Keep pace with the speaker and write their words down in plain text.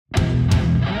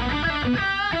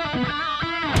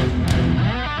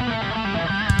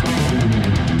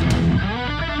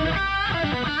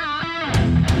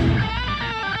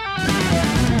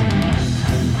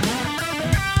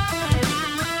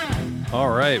All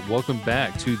right, welcome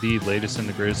back to the latest and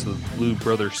the greatest of the Blue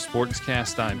Brothers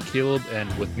Sportscast. I'm Caleb,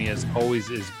 and with me, as always,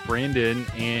 is Brandon.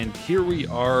 And here we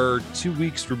are, 2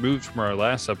 weeks removed from our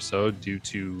last episode due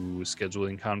to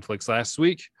scheduling conflicts last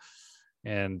week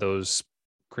and those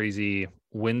crazy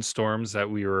windstorms that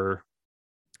we were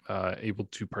able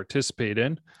to participate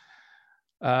in.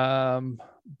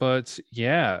 But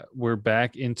yeah, we're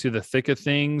back into the thick of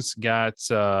things. Got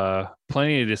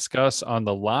plenty to discuss on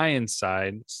the Lions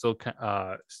side. Still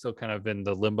kind of in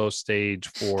the limbo stage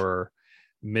for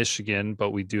Michigan,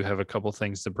 but we do have a couple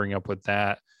things to bring up with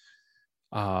that.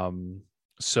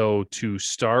 So to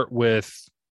start with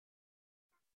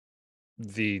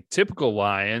the typical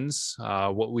Lions,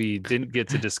 what we didn't get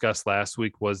to discuss last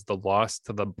week was the loss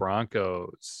to the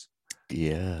Broncos.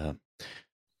 Yeah.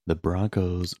 The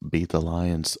Broncos beat the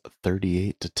Lions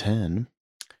 38-10.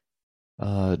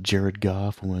 Jared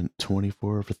Goff went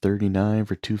 24 for 39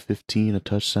 for 215, a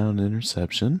touchdown and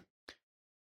interception.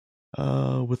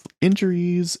 With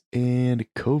injuries and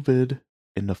COVID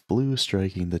and the flu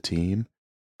striking the team,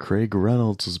 Craig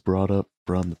Reynolds was brought up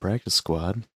from the practice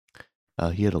squad.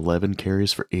 He had 11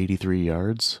 carries for 83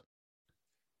 yards.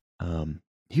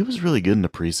 He was really good in the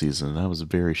preseason, and I was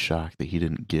very shocked that he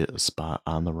didn't get a spot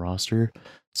on the roster.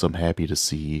 So I'm happy to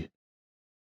see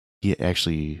he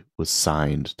actually was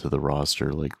signed to the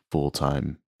roster like full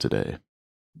time today.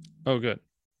 Oh, good.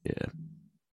 Yeah.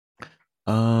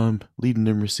 Leading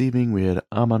in receiving, we had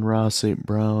Amon-Ra St.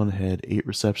 Brown had 8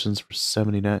 receptions for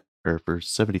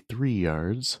 73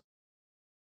 yards.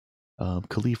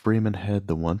 Khalif Raymond had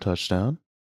the 1 touchdown.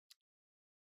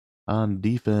 On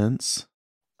defense,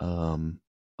 Aleem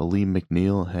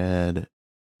McNeil had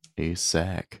a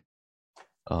sack.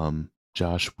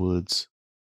 Josh Woods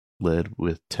led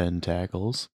with 10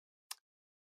 tackles.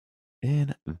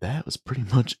 And that was pretty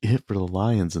much it for the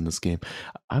Lions in this game.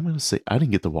 I'm going to say I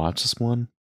didn't get to watch this one.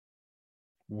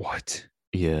 What?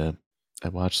 Yeah, I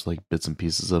watched like bits and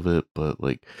pieces of it, but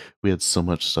like we had so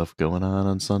much stuff going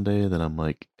on Sunday that I'm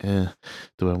like,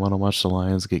 do I want to watch the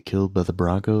Lions get killed by the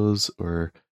Broncos,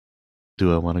 or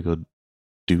do I want to go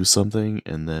do something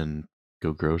and then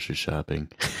go grocery shopping,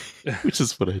 which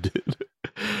is what I did.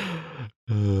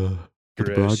 For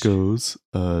the Broncos,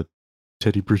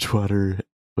 Teddy Bridgewater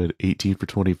went 18 for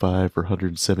 25 for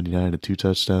 179 and 2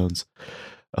 touchdowns.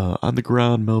 On the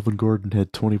ground, Melvin Gordon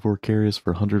had 24 carries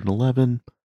for 111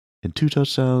 and 2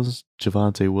 touchdowns.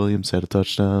 Javonte Williams had a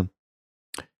touchdown.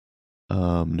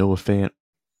 Noah Fant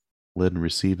led in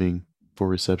receiving, 4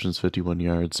 receptions, 51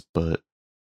 yards, but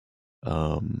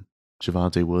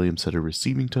Javonte Williams had a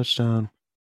receiving touchdown.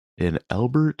 And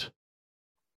Albert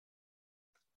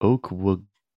Okwuegbunam?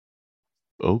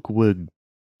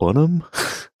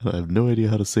 I have no idea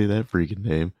how to say that freaking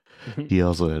name. He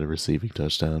also had a receiving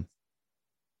touchdown.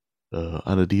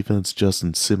 On the defense,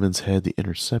 Justin Simmons had the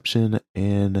interception,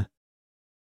 and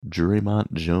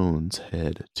Draymond Jones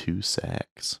had 2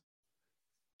 sacks.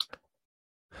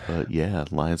 But yeah,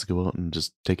 Lions go out and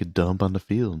just take a dump on the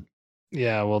field.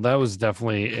 Yeah, well, that was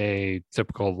definitely a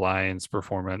typical Lions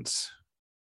performance.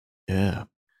 Yeah.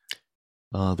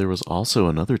 There was also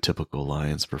another typical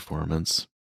Lions performance.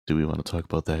 Do we want to talk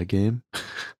about that game?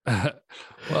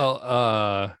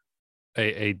 Well,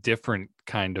 a different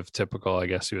kind of typical, I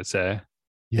guess you would say.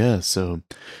 Yeah, so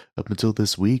up until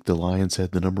this week, the Lions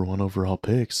had the number 1 overall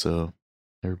pick, so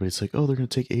everybody's like, oh, they're going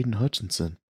to take Aiden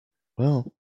Hutchinson.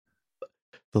 Well,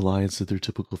 the Lions did their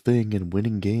typical thing in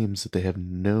winning games that they have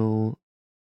no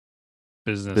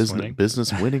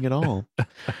business winning at all.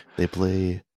 They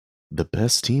play the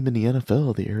best team in the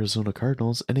NFL, the Arizona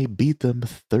Cardinals, and they beat them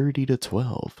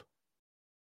 30-12.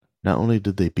 Not only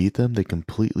did they beat them, they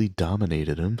completely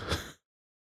dominated them.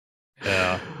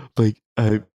 Yeah. Like,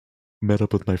 I met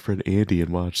up with my friend Andy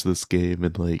and watched this game,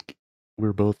 and like,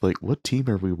 we're both like, what team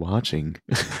are we watching?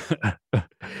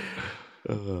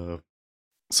 So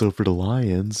for the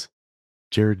Lions,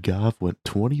 Jared Goff went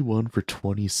 21 for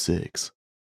 26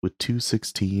 with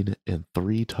 216 and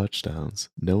 3 touchdowns,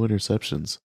 no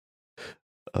interceptions.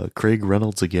 Craig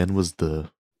Reynolds again was the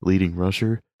leading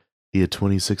rusher. He had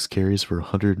 26 carries for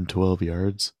 112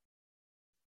 yards.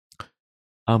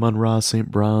 Amon-Ra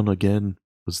St. Brown again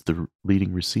was the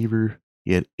leading receiver.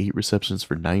 He had 8 receptions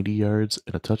for 90 yards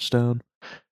and a touchdown.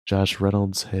 Josh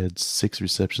Reynolds had 6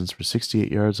 receptions for 68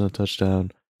 yards and a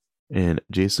touchdown. And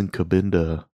Jason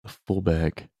Kabinda, the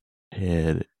fullback,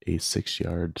 had a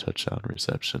 6-yard touchdown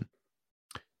reception.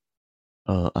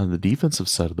 On the defensive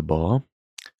side of the ball,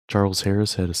 Charles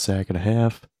Harris had a sack and a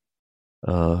half.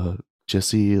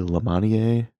 Jesse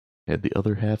Lamanier had the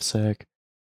other half sack.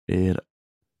 And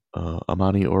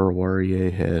Amani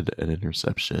Oruwariye had an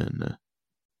interception.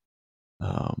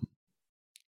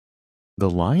 The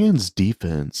Lions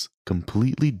defense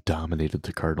completely dominated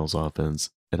the Cardinals offense,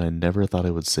 and I never thought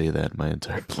I would say that in my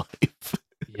entire life.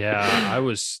 Yeah, I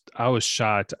was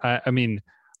shocked. I mean,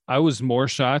 I was more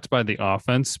shocked by the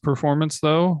offense performance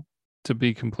though, to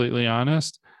be completely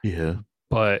honest. Yeah.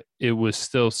 But it was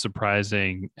still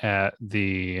surprising at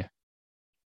the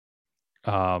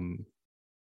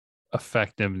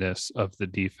effectiveness of the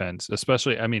defense,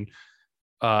 especially I mean,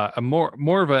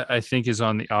 more of a I think is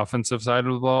on the offensive side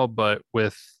of the ball, but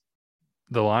with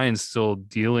the Lions still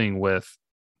dealing with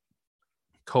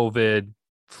COVID,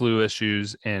 flu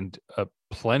issues, and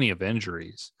plenty of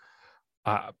injuries.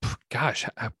 Gosh,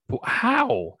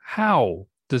 how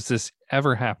does this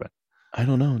ever happen? I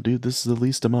don't know, dude. This is the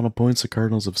least amount of points the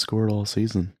Cardinals have scored all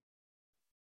season.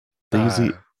 They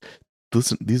usually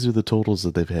listen. These are the totals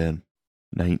that they've had.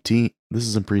 19. This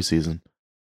is in preseason.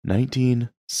 19,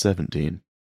 17.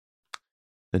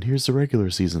 Then here's the regular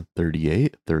season.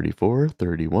 38, 34,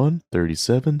 31,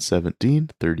 37, 17,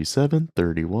 37,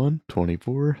 31,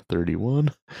 24,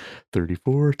 31,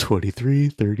 34, 23,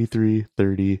 33,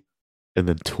 30, and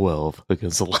then 12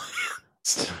 against the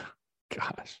Lions.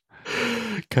 Gosh.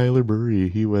 Kyler Murray,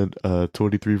 he went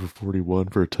 23 for 41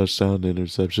 for a touchdown and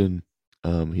interception.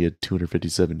 He had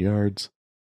 257 yards.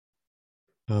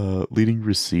 Leading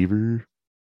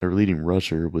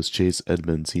rusher was Chase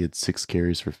Edmonds. He had 6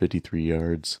 carries for 53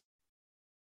 yards.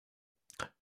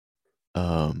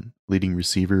 Leading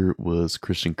receiver was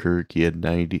Christian Kirk. He had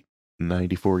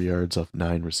 94 yards off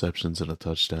 9 receptions and a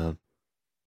touchdown.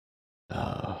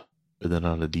 And then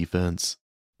on the defense,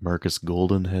 Marcus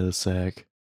Golden had a sack,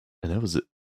 and that was it.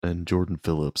 And Jordan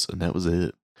Phillips, and that was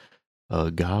it.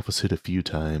 Goff was hit a few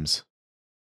times,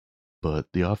 but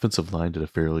the offensive line did a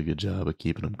fairly good job of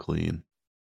keeping him clean.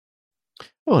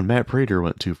 Oh, and Matt Prater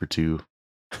went 2 for 2.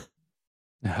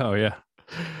 Oh yeah.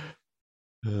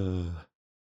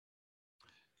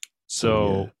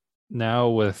 So now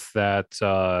with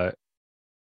that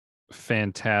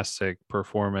fantastic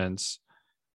performance,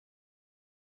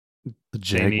 the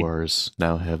Jaguars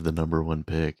now have the number 1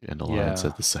 pick, and the Lions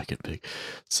have the 2nd pick.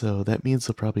 So that means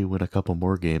they'll probably win a couple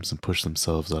more games and push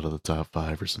themselves out of the top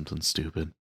 5 or something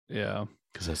stupid. Yeah.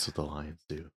 Because that's what the Lions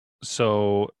do.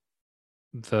 So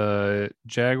the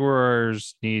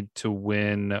Jaguars need to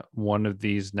win one of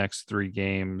these next 3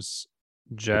 games.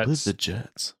 Jets, the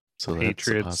Jets. So Patriots,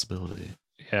 that's a possibility.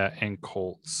 Yeah, and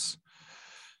Colts.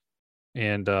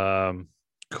 And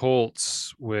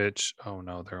Colts, which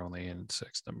they're only in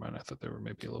 6. Never mind. I thought they were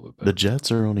maybe a little bit better. The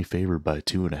Jets are only favored by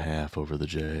 2.5 over the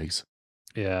Jags.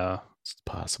 Yeah, it's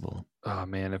possible. Oh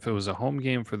man, if it was a home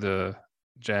game for the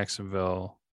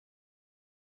Jacksonville,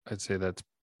 I'd say that's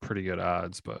pretty good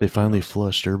odds. But they finally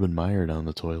flushed Urban Meyer down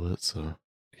the toilet. So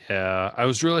yeah, I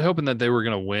was really hoping that they were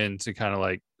gonna win to kind of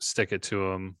like stick it to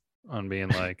them on being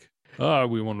like, oh,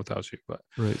 we won without you. But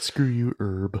right, screw you,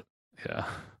 Herb. Yeah.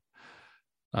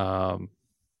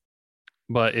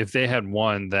 But if they had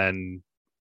won, then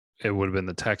it would have been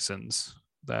the Texans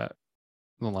that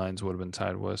the Lions would have been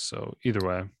tied with. So either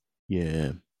way.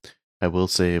 Yeah. I will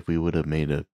say if we would have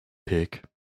made a pick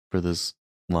for this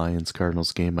Lions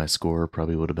Cardinals game, my score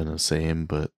probably would have been the same,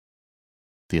 but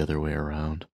the other way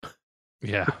around.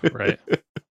 Yeah, right.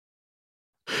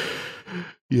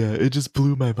 Yeah, it just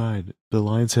blew my mind. The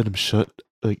Lions had them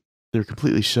they're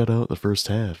completely shut out the first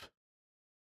half.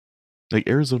 Like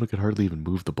Arizona could hardly even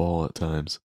move the ball at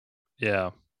times. Yeah.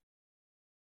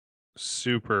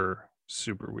 Super,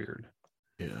 super weird.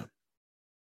 Yeah.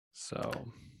 So.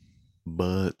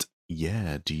 But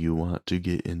yeah, do you want to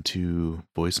get into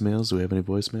voicemails? Do we have any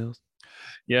voicemails?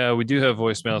 Yeah, we do have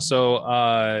voicemail.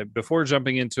 So before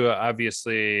jumping into it,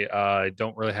 obviously, I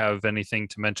don't really have anything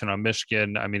to mention on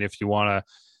Michigan. I mean, if you want to,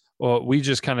 well, we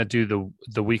just kind of do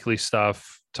the weekly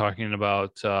stuff, talking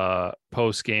about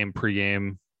post game, pre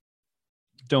game.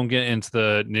 Don't get into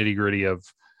the nitty gritty of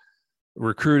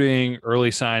recruiting,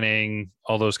 early signing,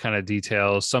 all those kind of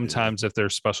details. Sometimes if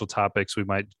there's special topics, we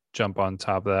might jump on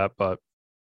top of that, but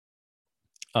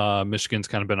Michigan's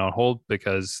kind of been on hold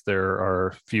because there are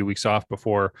a few weeks off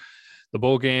before the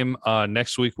bowl game.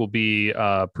 Next week will be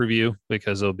preview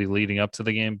because it'll be leading up to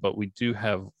the game, but we do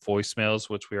have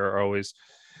voicemails, which we are always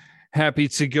happy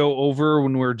to go over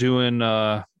when we're doing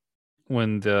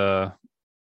when the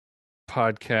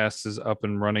podcast is up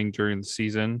and running during the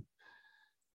season.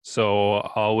 So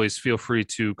always feel free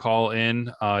to call in.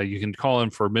 You can call in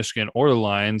for Michigan or the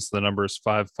Lions. The number is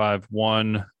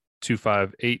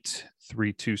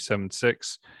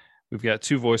 551-258-3276. We've got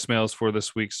 2 voicemails for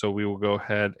this week, so we will go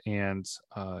ahead and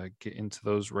get into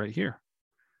those right here.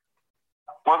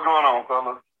 What's going on,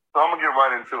 fellas? So I'm going to get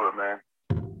right into it, man.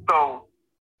 So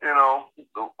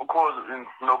of course,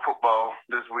 no football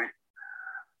this week.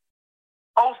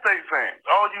 Old State fans,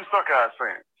 all you Suckeyes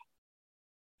fans,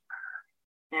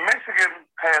 Michigan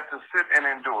had to sit and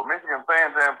endure. Michigan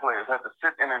fans and players had to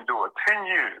sit and endure 10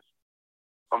 years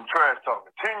from trash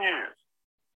talking. 10 years.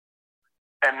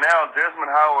 And now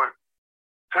Desmond Howard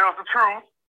tells the truth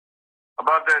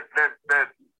about that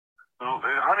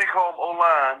honeycomb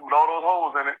O-line with all those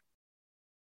holes in it.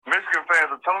 Michigan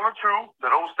fans are telling the truth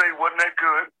that Old State wasn't that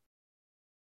good.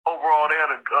 Overall, they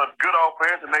had a good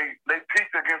offense, and they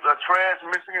peaked against a trash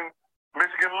Michigan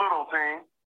Little team.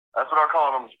 That's what I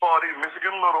call them, Sparty,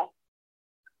 Michigan Little.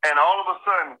 And all of a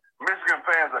sudden, Michigan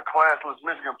fans are classless,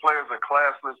 Michigan players are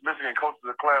classless, Michigan coaches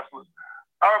are classless.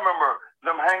 I remember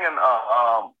them hanging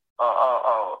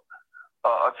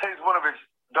Chase Winovich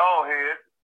doll head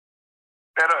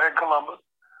at Columbus.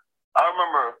 I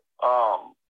remember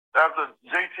after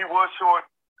JT was short,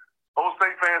 Old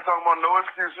State fans talking about no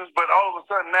excuses, but all of a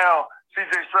sudden now, C.J.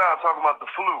 Stroud talking about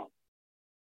the flu.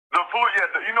 The flu,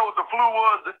 you know what the flu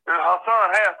was?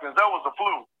 Hassan Haskins, that was the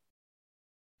flu.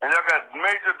 And y'all got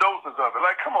major doses of it.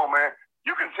 Like, come on, man.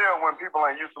 You can tell when people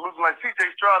ain't used to losing. Like, C.J.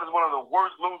 Stroud is one of the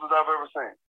worst losers I've ever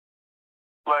seen.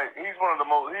 Like, he's one of the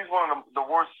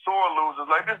worst sore losers.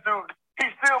 Like, this dude,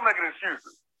 he's still making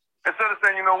excuses. Instead of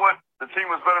saying, you know what, the team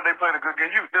was better, they played a good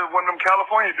game. There's one of them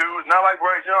California dudes, not like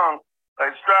Bryce Young.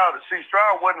 Like Stroud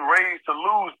wasn't raised to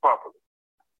lose properly.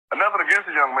 Nothing against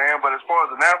the young man, but as far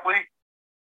as an athlete,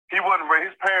 he wasn't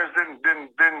raised. His parents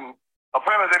didn't.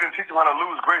 Apparently, they didn't teach him how to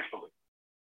lose gracefully.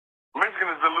 Michigan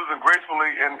has been losing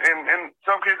gracefully, and in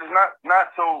some cases not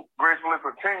so gracefully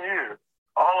for 10 years.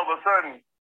 All of a sudden,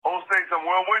 Old State said,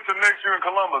 "Well, wait till next year in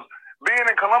Columbus." Being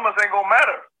in Columbus ain't gonna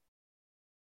matter.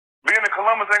 Being in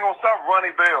Columbus ain't gonna stop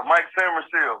Ronnie Bell, Mike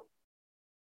Sainristil,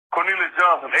 Cornelius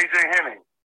Johnson, A.J. Henning,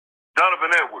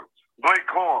 Donovan Edwards, Blake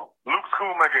Corum, Luke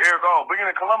Schoonmaker, Eric All. Being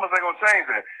in Columbus ain't gonna change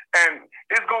that. And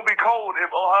it's gonna be cold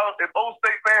if Old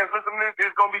State fans listen to this.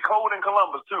 It's gonna be cold in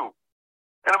Columbus too.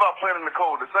 And about playing in the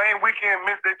cold. The same weekend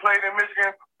they played in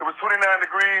Michigan, it was 29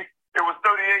 degrees. It was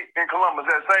 38 in Columbus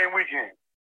that same weekend.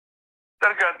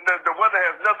 The weather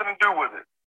has nothing to do with it.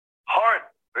 Heart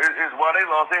is why they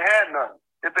lost. They had none.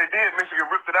 If they did, Michigan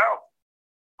ripped it out.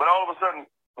 But all of a sudden,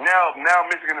 now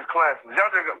Michigan is classless. Y'all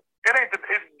just,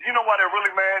 you know why they're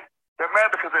really mad? They're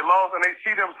mad because they lost and they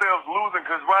see themselves losing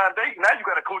because Ryan Day, now you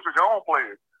got to coach with your own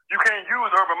players. You can't use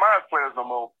Urban Meyer's players no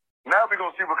more. Now we're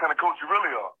going to see what kind of coach you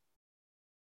really are.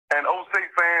 And Old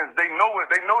State fans, they know it.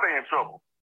 They know they're in trouble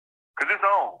because it's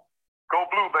on. Go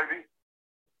blue, baby.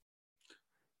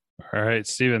 All right,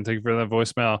 Steven, thank you for that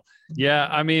voicemail. Yeah,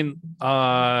 I mean,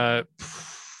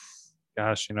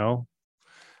 gosh,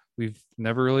 we've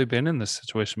never really been in this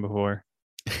situation before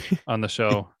on the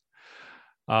show.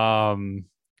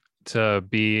 To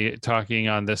be talking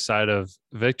on this side of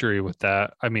victory with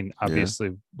that. I mean,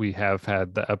 obviously we have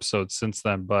had the episodes since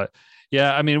then, but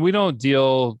yeah, I mean, we don't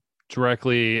deal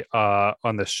directly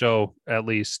on the show, at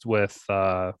least with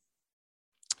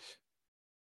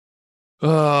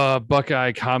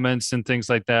Buckeye comments and things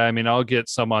like that. I mean, I'll get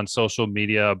some on social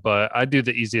media, but I do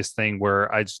the easiest thing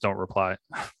where I just don't reply.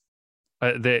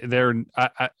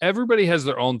 Everybody has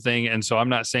their own thing, and so I'm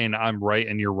not saying I'm right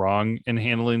and you're wrong in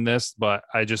handling this, but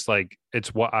I just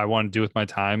it's what I want to do with my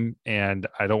time, and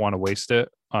I don't want to waste it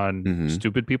on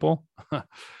stupid people.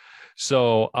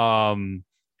 So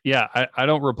yeah, I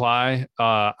don't reply.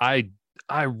 I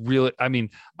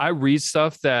read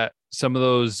stuff that some of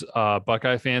those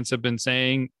Buckeye fans have been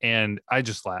saying, and I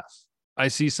just laugh. I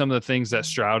see some of the things that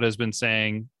Stroud has been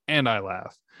saying, and I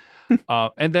laugh.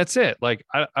 And that's it. Like,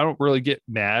 I don't really get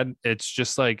mad. It's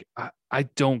just like, I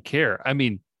don't care. I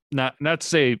mean, not to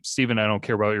say, Steven, I don't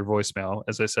care about your voicemail.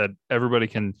 As I said, everybody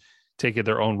can take it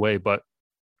their own way, but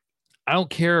I don't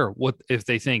care if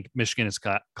they think Michigan is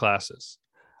classes.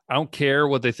 I don't care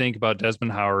what they think about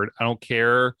Desmond Howard. I don't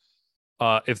care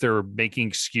if they're making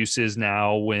excuses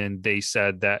now when they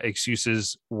said that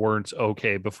excuses weren't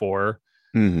okay before.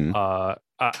 I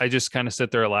just kind of sit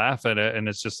there and laugh at it, and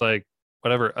it's just like,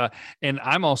 whatever. And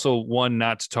I'm also one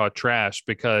not to talk trash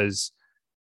because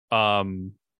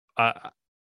there's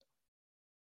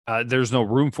no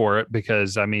room for it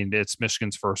because, I mean, it's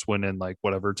Michigan's first win in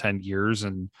 10 years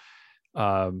and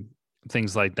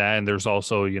things like that. And there's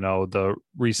also, the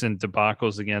recent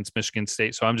debacles against Michigan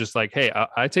State. So I'm just like, hey,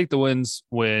 I take the wins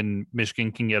when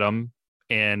Michigan can get them,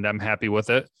 and I'm happy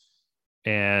with it.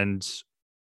 And,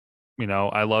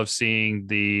 I love seeing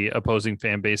the opposing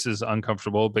fan bases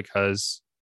uncomfortable because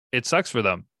it sucks for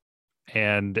them.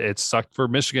 And it sucked for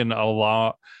Michigan a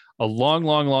long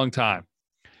time.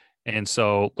 And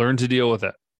so learn to deal with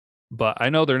it. but I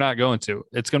know they're not going to.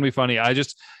 It's going to be funny.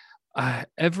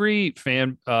 Every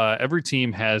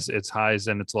team has its highs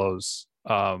and its lows.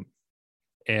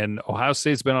 And Ohio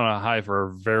State's been on a high for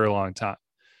a very long time.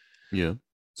 Yeah.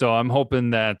 So I'm hoping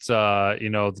that,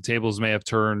 the tables may have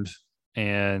turned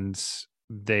and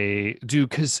they do,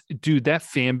 because, dude, that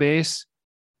fan base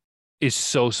is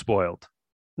so spoiled.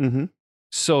 Mm-hmm.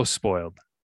 So spoiled.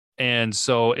 And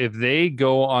so if they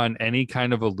go on any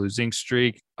kind of a losing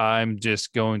streak, I'm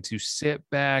just going to sit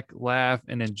back, laugh,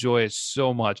 and enjoy it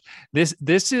so much. This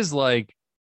is like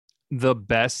the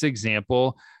best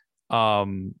example.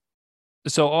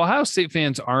 So Ohio State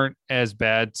fans aren't as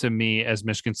bad to me as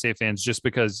Michigan State fans, just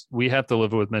because we have to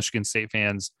live with Michigan State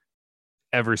fans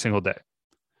every single day.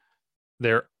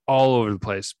 They're all over the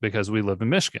place because we live in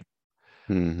Michigan.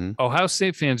 Mm-hmm. Ohio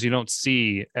State fans you don't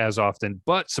see as often,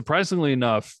 but surprisingly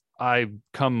enough, I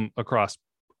come across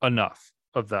enough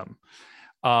of them.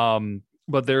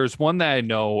 But there's one that I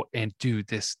know, and dude,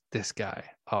 this guy,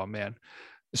 oh man,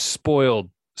 spoiled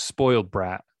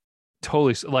brat.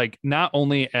 Totally, like, not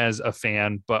only as a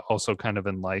fan, but also kind of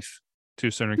in life to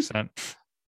a certain extent.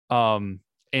 And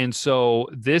so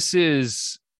this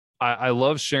is, I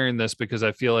love sharing this because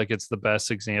I feel like it's the best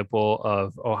example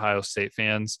of Ohio State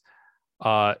fans.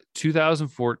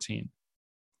 2014.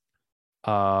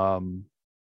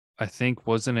 I think,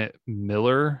 wasn't it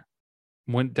Miller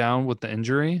went down with the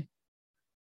injury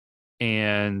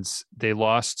and they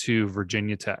lost to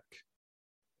Virginia Tech.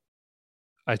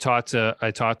 I talked to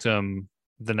him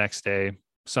the next day,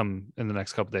 in the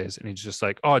next couple of days, and he's just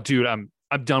like, "Oh, dude, I'm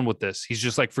done with this." He's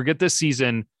just like, "Forget this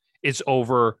season. It's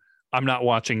over. I'm not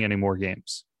watching any more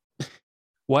games."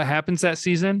 What happens that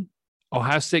season?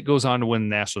 Ohio State goes on to win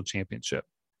the national championship.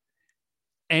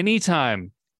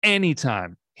 Anytime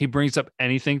he brings up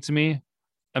anything to me,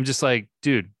 I'm just like,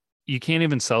 dude, you can't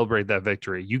even celebrate that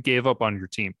victory. You gave up on your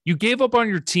team. You gave up on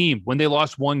your team when they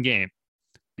lost one game.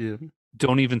 Yeah.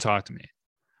 Don't even talk to me.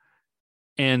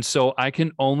 And so I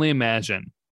can only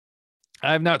imagine.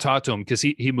 I have not talked to him because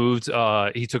he moved.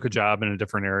 He took a job in a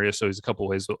different area, so he's a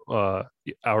couple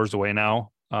hours away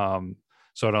now.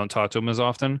 So I don't talk to him as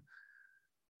often.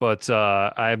 But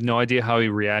I have no idea how he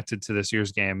reacted to this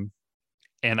year's game,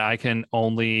 and I can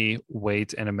only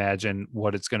wait and imagine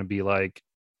what it's going to be like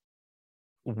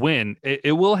when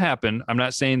it will happen. I'm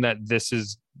not saying that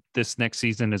this next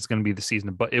season is going to be the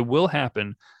season, but it will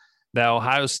happen that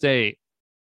Ohio State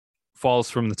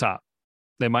falls from the top.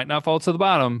 They might not fall to the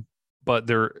bottom, but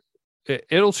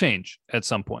it'll change at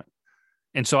some point.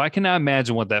 And so I cannot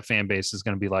imagine what that fan base is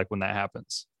going to be like when that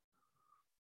happens.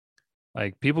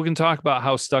 Like, people can talk about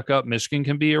how stuck up Michigan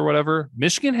can be or whatever.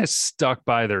 Michigan has stuck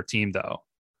by their team, though.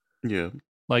 Yeah.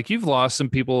 Like, you've lost some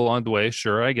people along the way.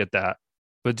 Sure, I get that.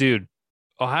 But, dude,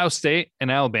 Ohio State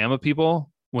and Alabama people,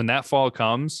 when that fall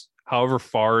comes, however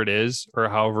far it is, or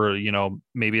however,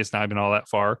 maybe it's not even all that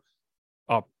far,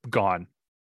 gone.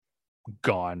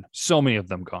 So many of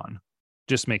them gone.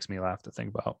 Just makes me laugh to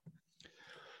think about.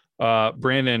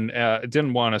 Brandon,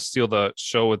 didn't want to steal the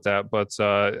show with that, but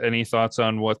any thoughts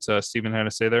on what Stephen had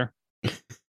to say there?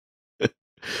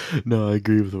 No, I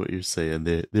agree with what you're saying.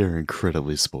 They're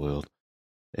incredibly spoiled.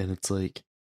 And it's like,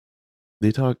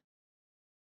 they talk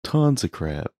tons of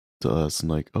crap to us and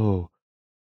like, oh,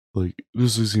 like,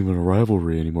 this isn't even a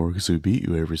rivalry anymore because we beat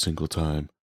you every single time.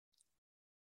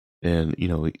 And,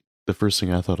 the first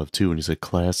thing I thought of too when he said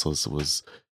classless was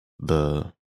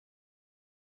the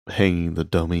hanging the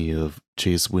dummy of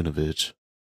Chase Winovich.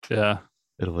 Yeah.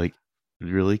 And like,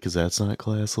 really? Because that's not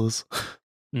classless?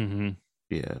 Mm-hmm.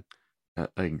 Yeah,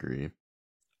 I agree.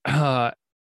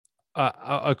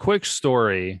 A quick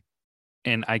story,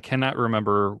 and I cannot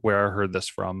remember where I heard this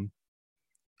from.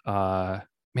 Man,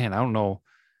 I don't know.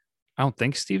 I don't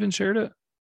think Steven shared it.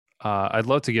 I'd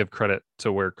love to give credit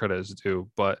to where credit is due,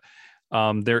 but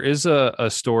there is a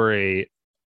story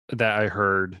that I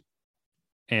heard.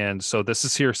 And so this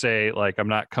is hearsay. Like, I'm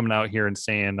not coming out here and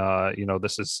saying,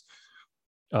 this is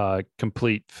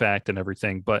complete fact and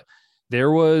everything. But there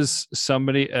was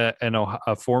somebody,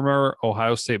 a former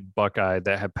Ohio State Buckeye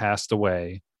that had passed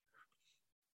away.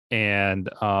 And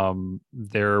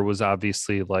there was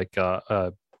obviously like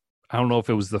I don't know if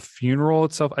it was the funeral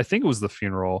itself. I think it was the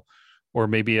funeral, or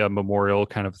maybe a memorial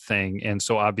kind of thing. And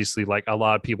so obviously, like, a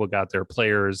lot of people got their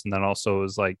players, and then also it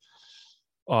was like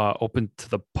open to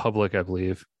the public, I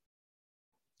believe.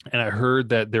 And I heard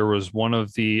that there was one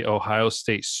of the Ohio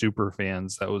State super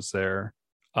fans that was there.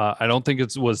 I don't think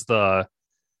it was the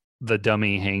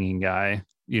dummy hanging guy.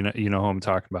 You know who I'm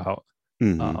talking about.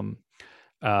 Mm-hmm.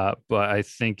 But I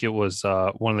think it was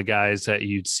one of the guys that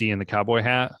you'd see in the cowboy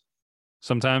hat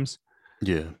sometimes.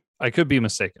 Yeah. I could be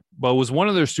mistaken, but it was one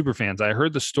of their super fans. I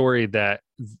heard the story that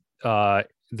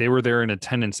they were there in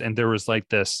attendance, and there was like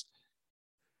this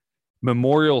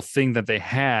memorial thing that they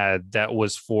had that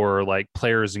was for like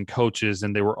players and coaches,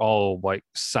 and they were all like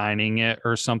signing it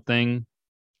or something.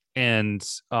 And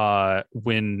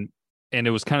and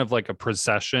it was kind of like a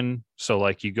procession. So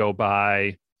like you go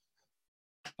by,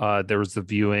 there was the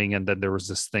viewing, and then there was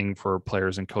this thing for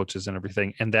players and coaches and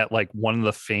everything. And that like one of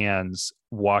the fans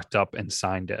walked up and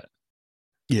signed it.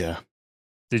 Yeah.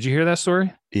 Did you hear that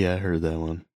story? Yeah, I heard that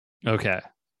one. Okay.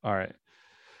 All right.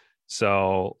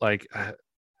 So like,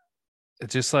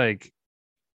 it's just like,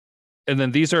 and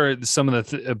then these are some of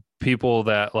the people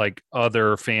that like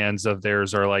other fans of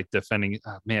theirs are like defending.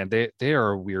 Man, they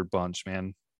are a weird bunch,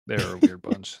 man. They're a weird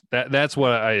bunch. That's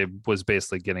what I was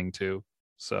basically getting to.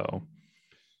 So,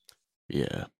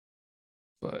 yeah,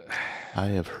 but I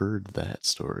have heard that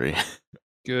story.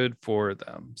 Good for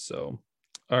them. So,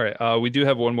 all right, we do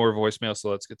have one more voicemail, so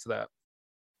let's get to that.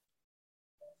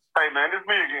 Hey man, it's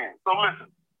me again. So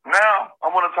listen, now I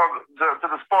want to talk to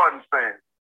the Spartans fans.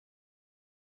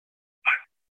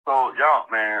 So y'all,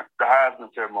 man, the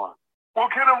Heisman ceremony.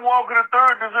 Well, Kenneth Walker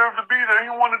III deserved to be there.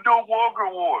 He wanted to do a Walker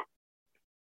Award.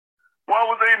 Why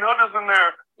was Aiden Hutchinson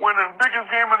there when the biggest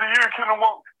game of the year, Kenneth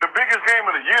Walker, the biggest game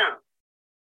of the year?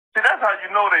 See, that's how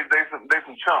you know they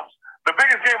some chumps. The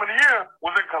biggest game of the year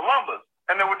was in Columbus,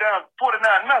 and they were down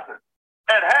 49-0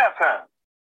 at halftime.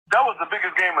 That was the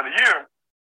biggest game of the year.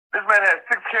 This man had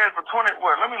 6 carries for 20.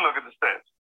 Well, let me look at the stats.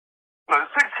 No,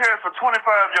 6 carries for 25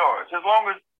 yards. His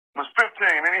longest was 15,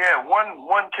 and he had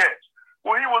one catch.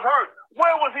 Well, he was hurt.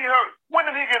 Where was he hurt? When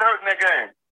did he get hurt in that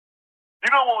game?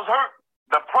 You know what was hurt?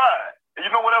 The pride. And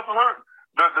you know what else was hurt?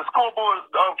 The scoreboard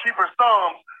keeper's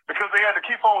thumbs, because they had to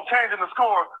keep on changing the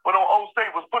score when Old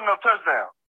State was putting up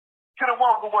touchdowns. Kenneth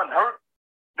Walker wasn't hurt.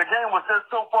 The game was just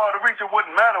so far to reach, it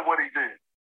wouldn't matter what he did.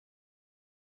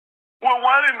 Well,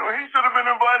 why didn't he? Should have been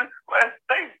invited.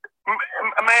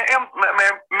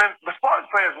 Man, the Spartans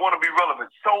fans want to be relevant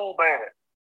so bad.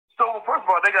 So first of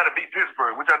all, they got to beat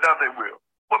Pittsburgh, which I doubt they will.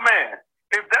 But man,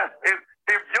 if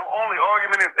your only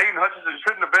argument is Aiden Hutchinson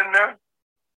shouldn't have been there,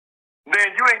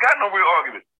 then you ain't got no real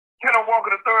argument. Kenneth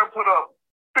Walker III put up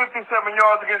 57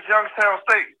 yards against Youngstown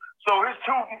State. So his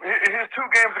two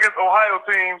games against Ohio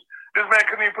teams, this man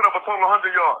couldn't even put up a total of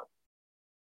 100 yards.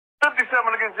 57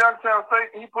 against Youngstown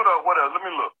State, he put up, what else? Let me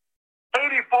look.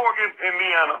 84 against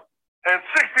Indiana and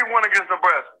 61 against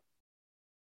Nebraska.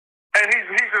 And he's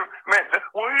a man.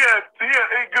 Well, he had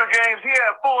 8 good games. He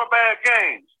had 4 bad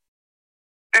games.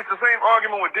 It's the same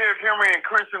argument with Derrick Henry and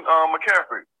Christian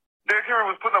McCaffrey. Derrick Henry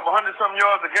was putting up 100-something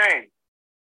yards a game.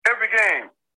 Every game,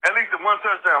 at least at 1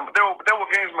 touchdown. But there were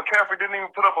games McCaffrey didn't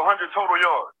even put up 100 total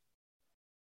yards.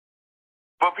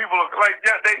 But people are like,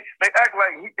 yeah, they act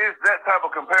like he is that type of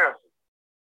comparison.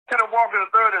 Kenneth Walker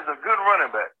III is a good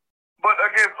running back. But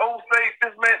against Old State,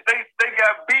 this man, they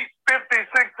got beat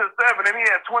 56-7, and he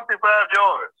had 25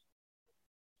 yards.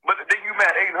 But then you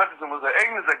mad Aiden Hutchinson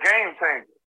Aiden is a game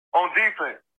changer on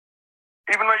defense.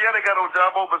 Even though, yeah, they got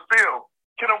Ojabo, but still,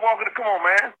 Kenneth Walker, come on,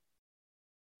 man.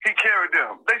 He carried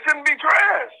them. They shouldn't be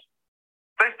trash.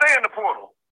 They stay in the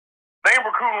portal. They ain't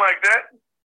recruiting like that.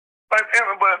 But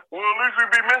well, at least we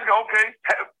beat Michigan. Okay,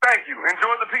 thank you.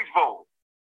 Enjoy the Peach Bowl.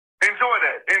 Enjoy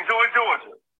that. Enjoy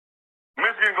Georgia.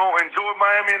 Michigan gonna enjoy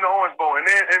Miami in the Orange Bowl, and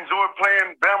then enjoy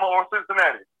playing Bama or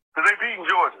Cincinnati because they beating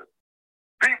Georgia.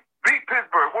 Beat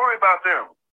Pittsburgh. Worry about them.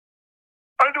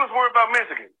 All they do is worry about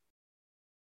Michigan.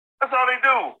 That's all they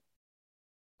do.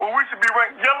 Well, we should be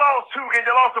ranked. You lost 2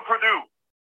 games. You lost to Purdue.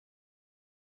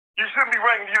 You shouldn't be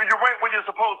ranked. You're ranked where you're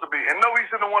supposed to be, and no, he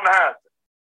shouldn't have won the Heisman.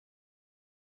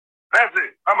 That's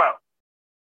it. I'm out.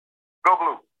 Go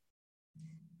Blue.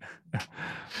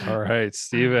 All right,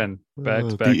 Steven. Back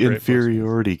to back. The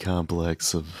inferiority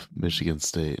complex of Michigan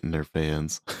State and their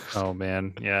fans. Oh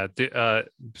man, yeah.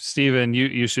 Steven,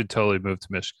 you should totally move to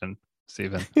Michigan,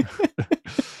 Steven.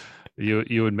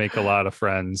 You would make a lot of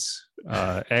friends.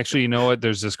 Actually, you know what?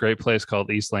 There's this great place called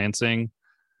East Lansing.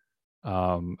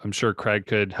 I'm sure Craig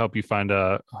could help you find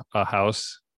a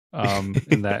house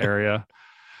in that area.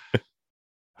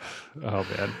 Oh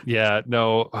man. Yeah,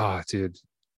 no. Oh, dude.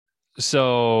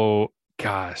 So,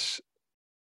 gosh.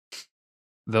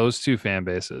 Those 2 fan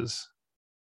bases.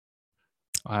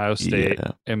 Ohio State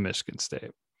and Michigan State.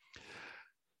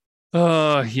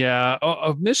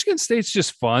 Yeah. Michigan State's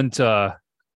just fun to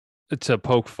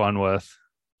poke fun with,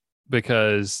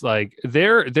 because like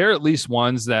they're at least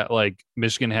ones that like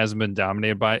Michigan hasn't been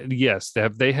dominated by. Yes,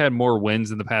 they had more wins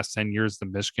in the past 10 years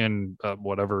than Michigan,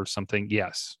 whatever, something.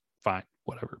 Yes, fine.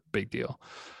 Whatever, big deal.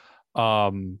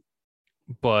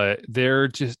 but they're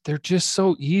just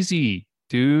so easy,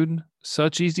 dude.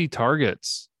 Such easy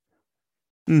targets.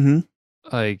 Mm-hmm.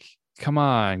 Like, come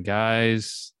on,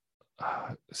 guys.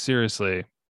 Seriously.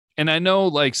 And I know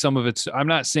like some of it's, I'm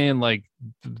not saying like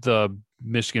the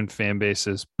Michigan fan base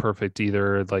is perfect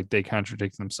either. Like they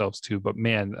contradict themselves too. But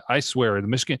man, I swear the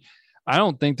Michigan, I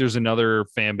don't think there's another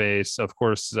fan base. Of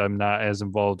course, I'm not as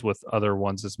involved with other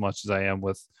ones as much as I am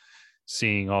with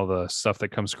seeing all the stuff that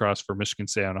comes across for Michigan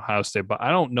State and Ohio State. But I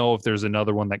don't know if there's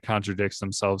another one that contradicts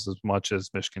themselves as much as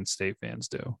Michigan State fans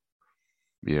do.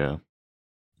 Yeah.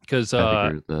 Because I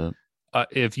agree with that.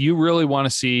 if you really want to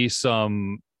see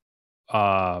some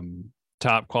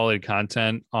top quality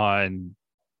content on,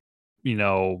 you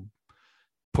know,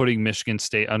 putting Michigan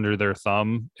State under their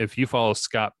thumb, if you follow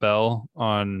Scott Bell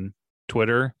on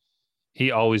Twitter,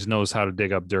 he always knows how to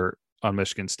dig up dirt on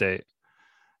Michigan State.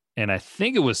 And I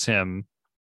think it was him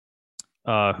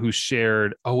who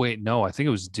shared, oh wait, no, I think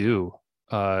it was Due,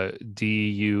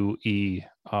 DUE.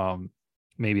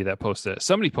 Maybe that posted,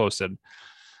 somebody posted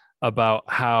about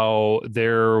how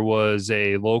there was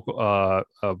a local a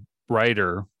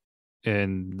writer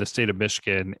in the state of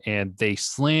Michigan, and they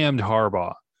slammed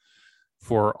Harbaugh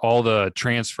for all the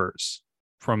transfers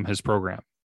from his program.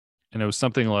 And it was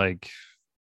something like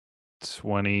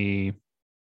 20,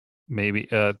 maybe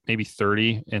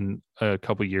 30 in a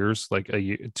couple years, like a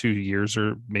year, 2 years,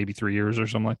 or maybe 3 years or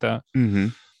something like that. Mm-hmm.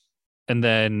 And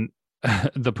then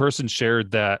the person shared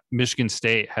that Michigan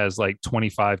State has like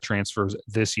 25 transfers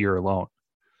this year alone.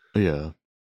 Yeah.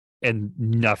 And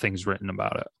nothing's written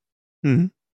about it. Mm-hmm.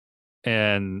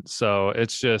 And so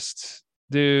it's just,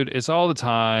 dude, it's all the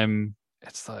time.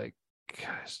 It's like,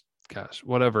 gosh,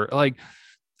 whatever. Like,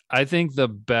 I think the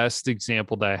best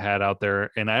example that I had out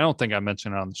there, and I don't think I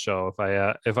mentioned it on the show.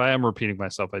 If I am repeating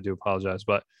myself, I do apologize.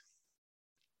 But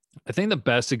I think the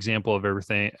best example of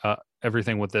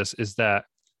everything with this is that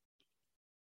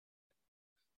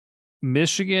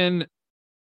Michigan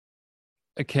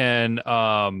can,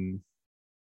 oh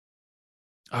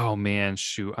man,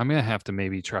 shoot, I'm gonna have to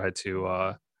maybe try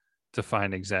to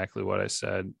find exactly what I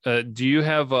said. Do you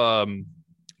have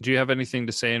anything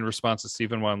to say in response to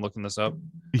Stephen while I'm looking this up?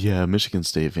 Yeah, Michigan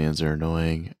State fans are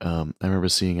annoying. I remember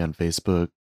seeing on Facebook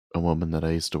a woman that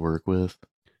I used to work with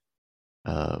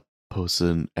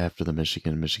posted after the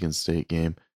Michigan State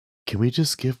game, can we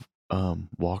just give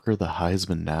Walker the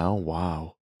Heisman now?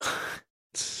 Wow.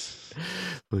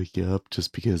 Like, yep,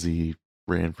 just because he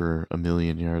ran for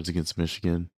 1,000,000 yards against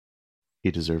Michigan,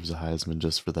 he deserves a Heisman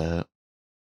just for that.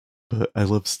 But I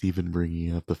love Steven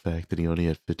bringing up the fact that he only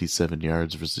had 57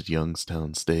 yards versus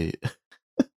Youngstown State.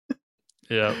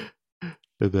 Yeah.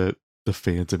 And that the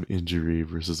phantom injury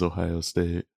versus Ohio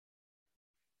State.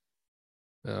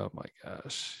 Oh my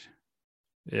gosh.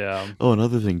 Yeah. Oh,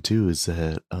 another thing too is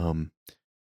that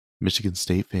Michigan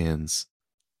State fans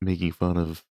making fun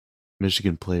of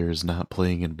Michigan players not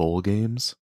playing in bowl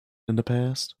games in the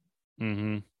past.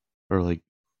 Mm-hmm. Or like,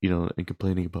 and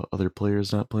complaining about other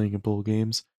players not playing in bowl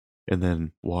games. And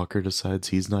then Walker decides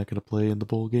he's not going to play in the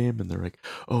bowl game. And they're like,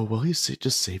 oh, well, he's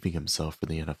just saving himself for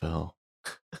the NFL.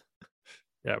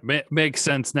 Yeah, makes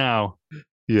sense now.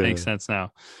 Yeah. Makes sense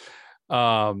now.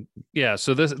 Yeah,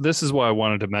 so this is what I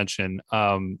wanted to mention.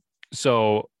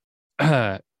 So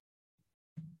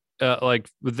like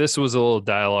this was a little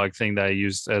dialogue thing that I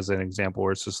used as an example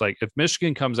where it's just like, if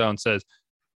Michigan comes out and says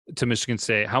to Michigan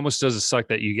State, how much does it suck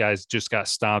that you guys just got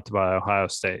stomped by Ohio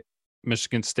State?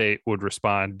 Michigan State would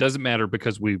respond, doesn't matter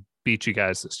because we beat you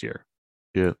guys this year.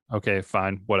 Yeah. Okay,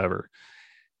 fine, whatever.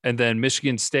 And then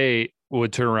Michigan State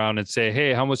would turn around and say,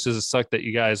 hey, how much does it suck that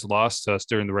you guys lost to us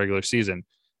during the regular season?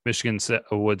 Michigan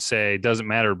would say, doesn't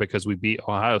matter because we beat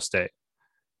Ohio State.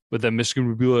 But then Michigan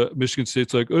would be like, Michigan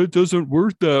State's like, it doesn't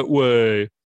work that way.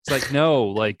 It's like, no,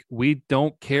 like we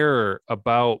don't care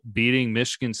about beating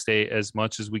Michigan State as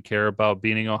much as we care about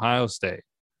beating Ohio State.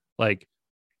 Like,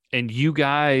 and you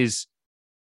guys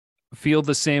feel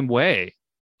the same way,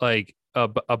 like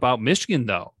about Michigan,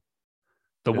 though.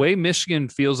 The way Michigan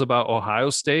feels about Ohio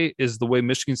State is the way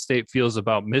Michigan State feels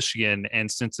about Michigan. And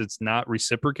since it's not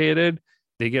reciprocated,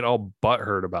 they get all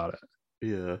butthurt about it.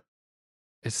 Yeah.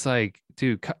 It's like,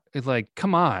 dude, like,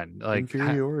 come on. Like,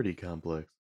 inferiority complex.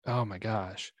 Oh my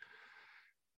gosh.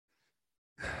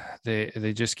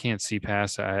 They just can't see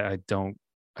past it. I don't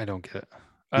get it.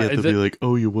 Yeah, they'll be like,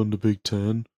 oh, you won the Big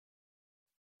Ten.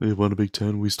 They won the Big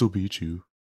Ten. We still beat you.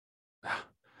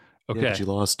 Okay. Yeah, but you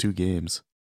lost 2 games.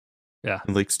 Yeah.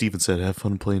 And like Steven said, have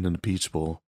fun playing in the Peach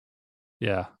Bowl.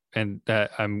 Yeah. And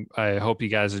I hope you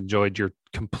guys enjoyed your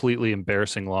completely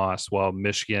embarrassing loss while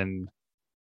Michigan,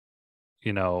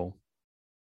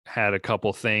 had a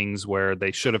couple things where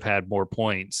they should have had more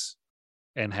points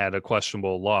and had a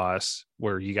questionable loss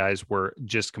where you guys were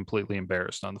just completely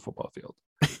embarrassed on the football field.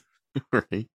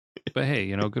 Right. But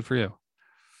hey, good for you.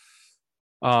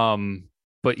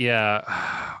 But yeah,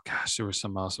 oh gosh, there was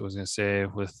something else I was gonna say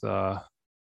with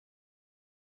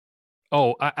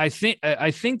I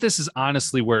think this is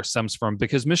honestly where it stems from,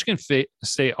 because Michigan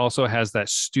State also has that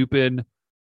stupid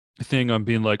thing on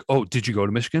being like, oh, did you go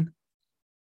to Michigan?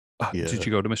 Yeah. Did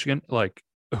you go to Michigan? Like,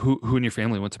 who in your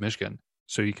family went to Michigan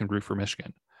so you can root for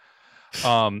Michigan?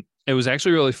 It was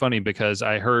actually really funny because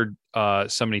I heard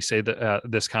somebody say that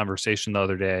this conversation the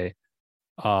other day,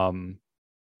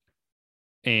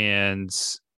 and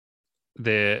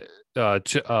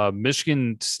the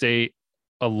Michigan State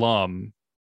alum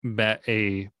met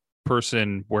a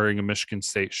person wearing a Michigan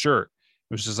State shirt.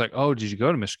 It was just like, oh, did you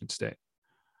go to Michigan State?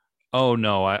 Oh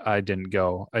no, I didn't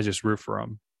go. I just root for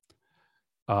them.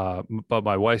 But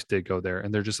my wife did go there,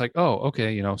 and they're just like, oh,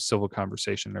 okay, civil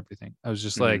conversation and everything. I was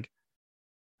just like,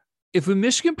 if a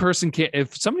Michigan person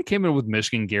if somebody came in with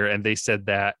Michigan gear and they said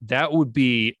that would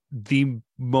be the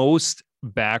most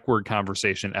backward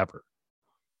conversation ever.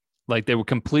 Like, they would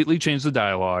completely change the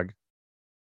dialogue,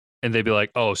 and they'd be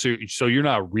like, oh, so you're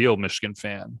not a real Michigan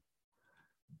fan.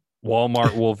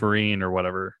 Walmart Wolverine or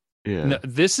whatever. Yeah. No,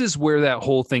 this is where that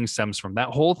whole thing stems from. That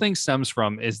whole thing stems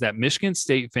from is that Michigan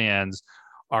State fans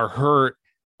are hurt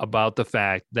about the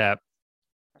fact that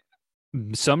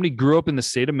somebody grew up in the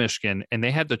state of Michigan and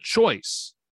they had the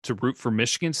choice to root for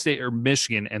Michigan State or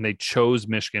Michigan, and they chose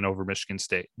Michigan over Michigan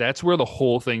State. That's where the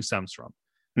whole thing stems from.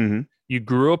 Mm-hmm. You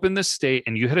grew up in the state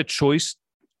and you had a choice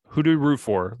who to root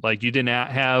for. Like, you did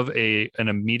not have an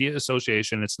immediate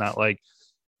association. It's not like,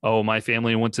 oh, my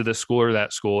family went to this school or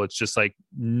that school. It's just like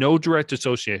no direct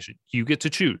association. You get to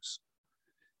choose.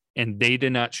 And they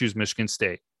did not choose Michigan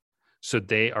State. So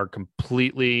they are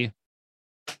completely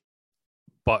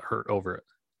butthurt over it.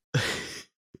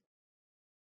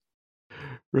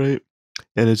 Right.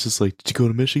 And it's just like, did you go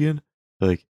to Michigan?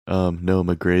 Like, no,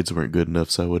 my grades weren't good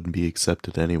enough, so I wouldn't be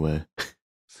accepted anyway.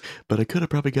 But I could have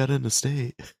probably got into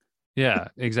state. Yeah,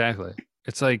 exactly.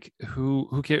 It's like,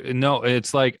 who cares? No,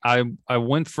 it's like I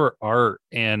went for art,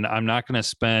 and I'm not going to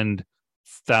spend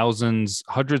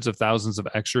hundreds of thousands of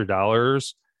extra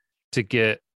dollars to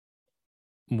get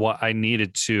what I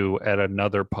needed to at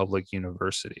another public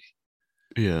university.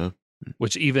 Yeah.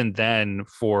 Which even then,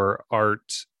 for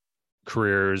art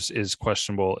careers, is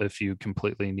questionable if you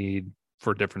completely need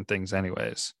for different things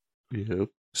anyways. Yep.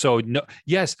 So no,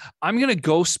 yes, I'm going to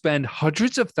go spend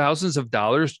hundreds of thousands of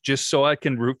dollars just so I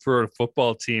can root for a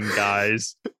football team,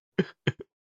 guys.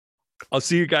 I'll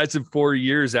see you guys in 4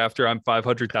 years after I'm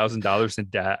 $500,000 in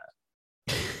debt.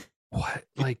 What?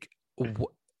 Like,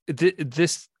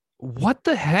 this, what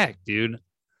the heck, dude?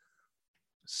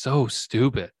 So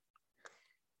stupid.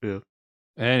 Yeah.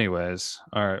 Anyways,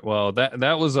 all right. Well,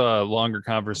 that was a longer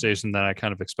conversation than I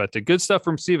kind of expected. Good stuff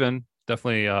from Steven.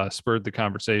 Definitely spurred the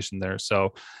conversation there.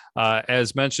 So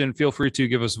as mentioned, feel free to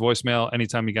give us a voicemail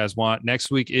anytime you guys want.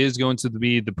 Next week is going to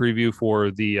be the preview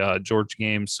for the Georgia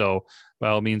game. So by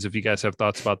all means, if you guys have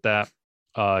thoughts about that,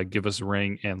 give us a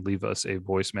ring and leave us a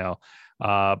voicemail.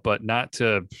 But not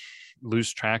to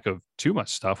lose track of too much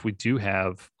stuff, we do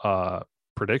have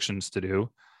predictions to do.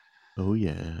 Oh,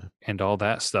 yeah. And all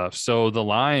that stuff. So the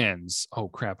Lions, oh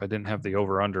crap, I didn't have the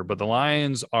over under, but the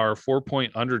Lions are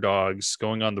 4-point underdogs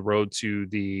going on the road to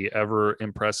the ever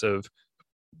impressive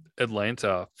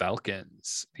Atlanta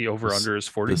Falcons. The over under is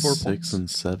 44 points.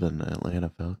 6-7 Atlanta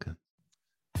Falcons.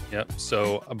 Yep.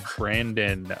 So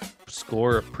Brandon,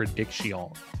 score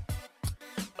prediction.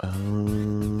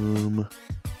 I'm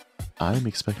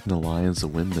expecting the Lions to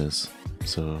win this.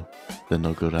 So then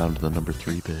they'll go down to the number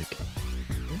 3 pick.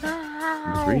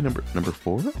 Number 3, number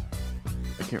 4? I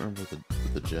can't remember what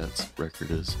the Jets record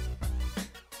is.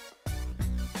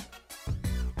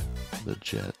 The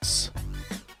Jets.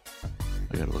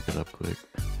 I gotta look it up quick.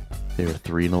 They are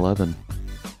 3-11.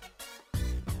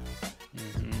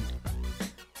 Mm-hmm.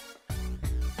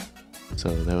 So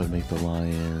that would make the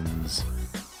Lions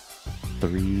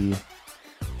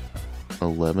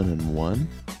 3-11-1.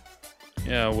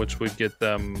 Yeah, which would get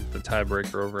them the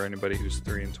tiebreaker over anybody who's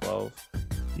 3-12.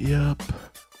 Yep.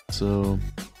 So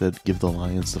that'd give the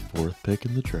Lions the 4th pick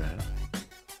in the draft,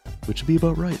 which would be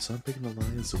about right. So I'm picking the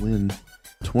Lions to win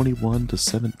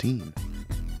 21-17.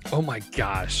 Oh my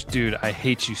gosh, dude, I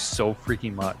hate you so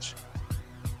freaking much.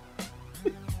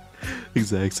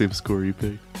 Exact same score you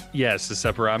picked. Yes, the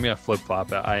separate. I'm gonna flip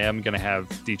flop it. I am gonna have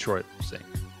Detroit losing.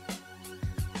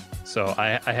 So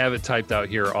I have it typed out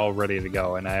here, all ready to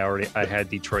go, and I had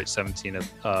Detroit 17,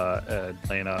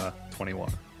 Atlanta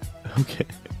 21. Okay.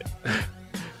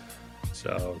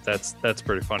 So that's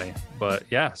pretty funny. But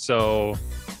yeah, so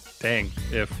dang,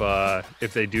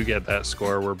 if they do get that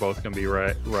score, we're both gonna be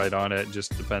right on it.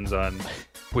 Just depends on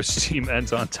which team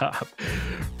ends on top.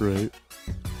 Right.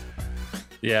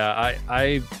 Yeah,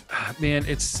 I man,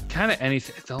 it's kind of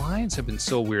anything. The Lions have been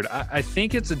so weird. I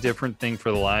think it's a different thing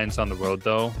for the Lions on the road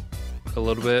though, a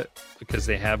little bit, because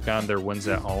they have gotten their wins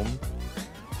at home.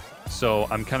 So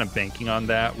I'm kind of banking on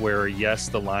that, where yes,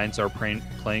 the Lions are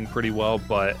playing pretty well,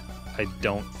 but I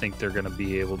don't think they're going to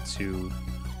be able to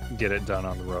get it done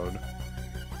on the road.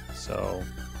 So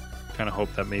kind of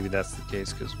hope that maybe that's the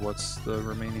case, because what's the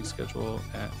remaining schedule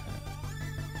at?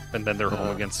 And then they're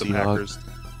home against the Packers.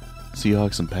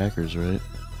 Seahawks and Packers, right?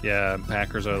 Yeah,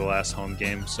 Packers are the last home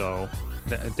game, so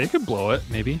they could blow it,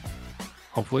 maybe.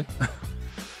 Hopefully.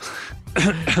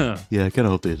 Yeah, I kind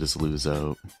of hope they just lose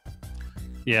out.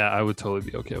 Yeah, I would totally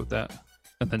be okay with that.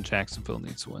 And then Jacksonville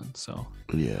needs to win, so.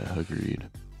 Yeah, agreed.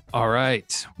 All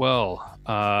right. Well,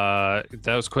 that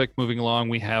was quick. Moving along,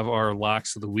 we have our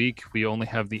locks of the week. We only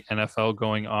have the NFL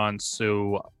going on.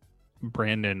 So,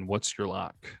 Brandon, what's your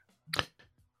lock?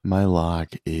 My lock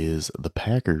is the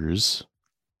Packers.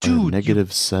 Dude,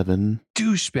 -7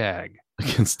 douchebag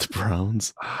against the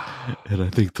Browns, and I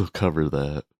think they'll cover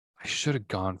that. I should have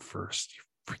gone first. You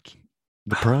freaking.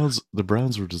 The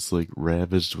Browns were just like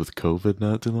ravaged with COVID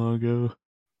not too long ago.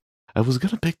 I was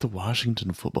gonna pick the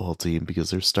Washington football team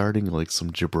because they're starting like some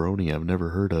jabroni I've never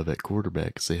heard of at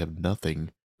quarterback because they have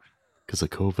nothing because of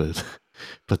COVID.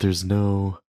 But there's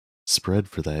no spread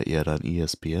for that yet on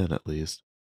ESPN, at least.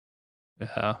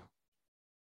 Yeah.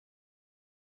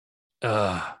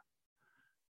 Oh,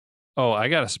 I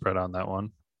got a spread on that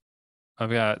one.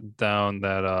 I've got down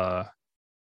that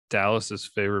Dallas is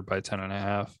favored by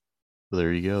 10.5. Well,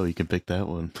 there you go. You can pick that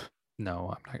one.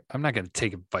 No, I'm not going to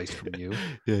take advice from you.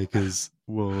 Yeah, because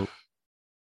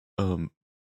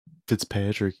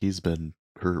Fitzpatrick, he's been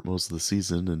hurt most of the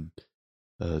season, and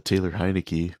Taylor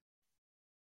Heineke,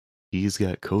 he's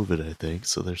got COVID, I think.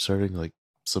 So they're starting like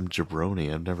some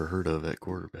jabroni I've never heard of at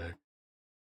quarterback.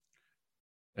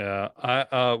 Yeah,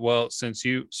 well, since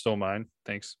you stole mine,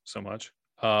 thanks so much.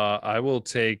 I will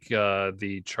take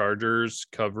the Chargers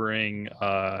covering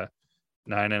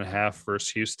 9.5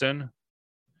 versus Houston,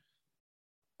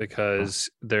 because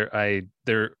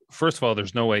they're first of all,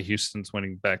 there's no way Houston's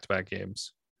winning back-to-back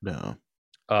games. No.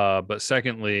 But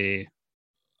secondly,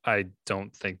 I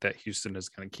don't think that Houston is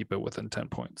going to keep it within 10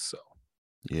 points. So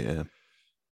yeah,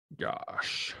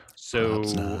 gosh.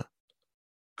 So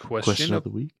question of the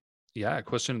week. Yeah,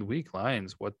 question of the week,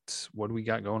 Lions. What do we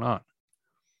got going on?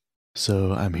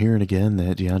 So I'm hearing again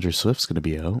that DeAndre Swift's going to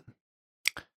be out.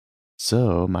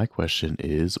 So my question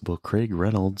is, will Craig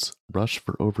Reynolds rush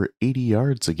for over 80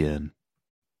 yards again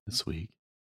this week?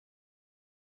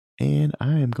 And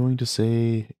I am going to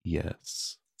say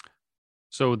yes.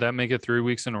 So would that make it 3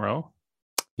 weeks in a row?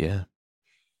 Yeah.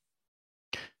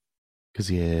 Because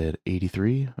he had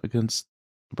 83 against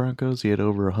the Broncos. He had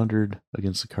over 100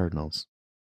 against the Cardinals.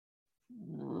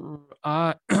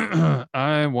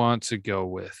 I want to go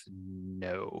with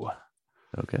no.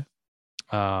 Okay.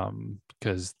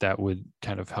 Because that would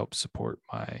kind of help support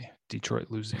my Detroit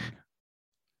losing.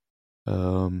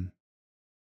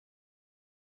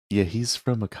 Yeah, he's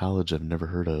from a college I've never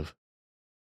heard of.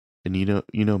 And you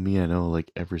know me, I know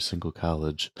like every single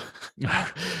college.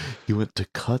 He went to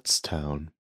Kutztown.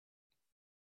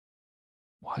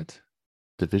 What?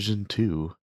 Division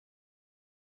 2.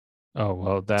 Oh,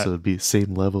 well, so it'd be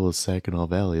same level as Saginaw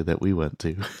Valley that we went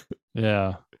to.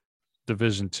 Yeah.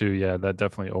 Division 2, yeah, that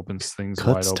definitely opens things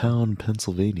wide open. Kutztown,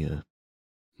 Pennsylvania.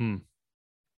 I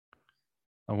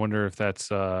wonder if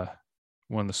that's one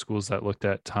of the schools that looked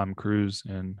at Tom Cruise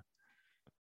and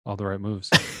All the Right Moves.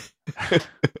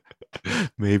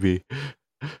 Maybe.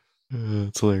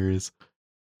 It's hilarious.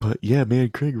 But yeah,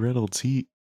 man, Craig Reynolds,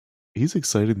 he's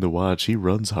exciting to watch. He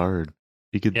runs hard.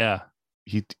 You could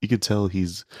tell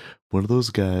he's one of those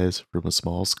guys from a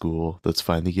small school that's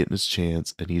finally getting his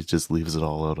chance, and he just leaves it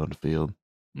all out on the field.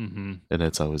 Mm-hmm. And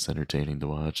that's always entertaining to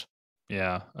watch.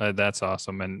 Yeah, that's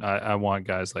awesome. And I want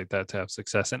guys like that to have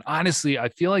success. And honestly, I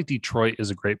feel like Detroit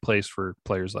is a great place for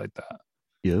players like that.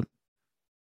 Yep.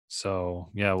 So,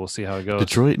 yeah, we'll see how it goes.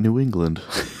 Detroit, New England.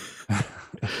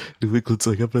 New England's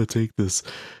like, I'm going to take this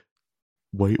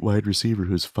white wide receiver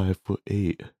who's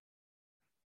 5'8"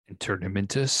 and turn him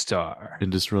into a star.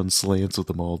 And just run slants with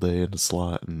him all day in the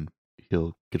slot, and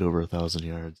he'll get over 1,000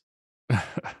 yards.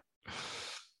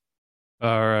 All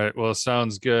right. Well,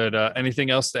 sounds good. Anything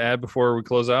else to add before we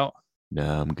close out?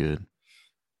 Nah, I'm good.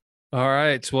 All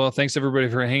right. Well, thanks everybody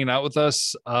for hanging out with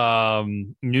us.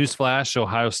 Newsflash: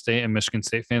 Ohio State and Michigan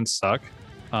State fans suck.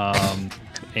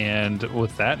 And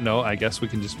with that note, I guess we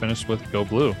can just finish with Go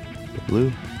Blue. Go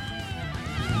Blue.